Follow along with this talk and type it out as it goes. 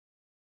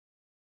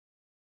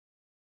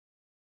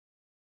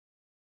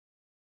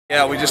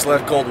Yeah, we just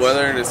left cold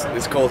weather, and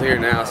it's cold here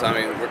now, so I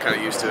mean, we're kind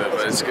of used to it,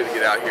 but it's good to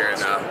get out here and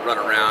run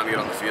around, get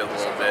on the field a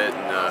little bit,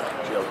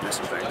 and be able to do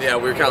some things. Yeah,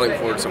 we were kind of looking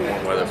forward to some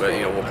warm weather, but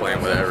we'll play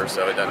in whatever,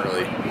 so it doesn't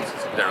really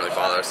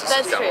bother us. This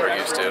is kind of what we're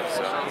used to.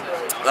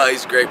 So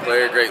he's a great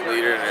player, great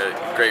leader, and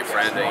a great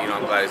friend, and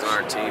I'm glad he's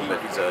on our team. But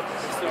he's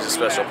a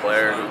special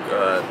player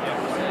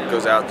who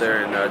goes out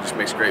there and just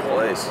makes great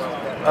plays.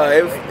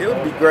 It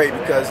would be great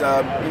because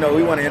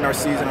we want to end our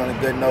season on a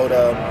good note.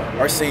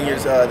 Our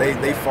seniors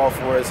they fought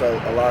for us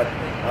a lot.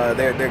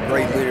 They're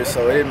great leaders,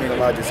 so it didn't mean a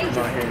lot just come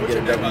out here and get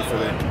a W for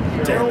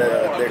them to end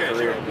their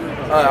career.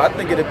 I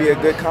think it'd be a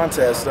good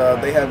contest.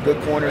 They have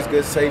good corners,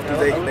 good safeties.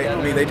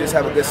 They just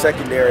have a good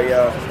secondary.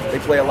 They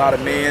play a lot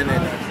of men,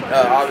 and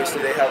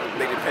obviously they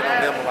depend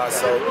on them a lot.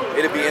 So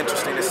it'd be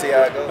interesting to see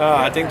how it goes.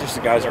 I think just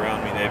the guys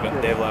around me,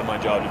 they've allowed my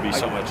job to be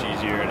so much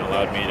easier and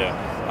allowed me to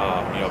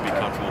be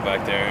comfortable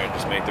back there and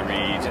just make the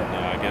reads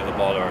and get the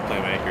ball to our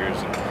playmakers.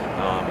 And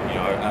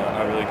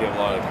I really give a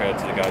lot of credit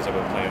to the guys I've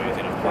been playing with,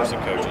 and of course the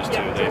coaches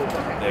too.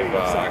 They've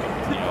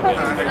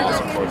been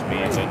awesome towards me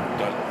and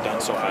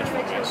done so much for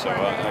me. So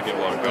I give a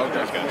lot of credit to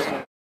those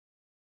guys.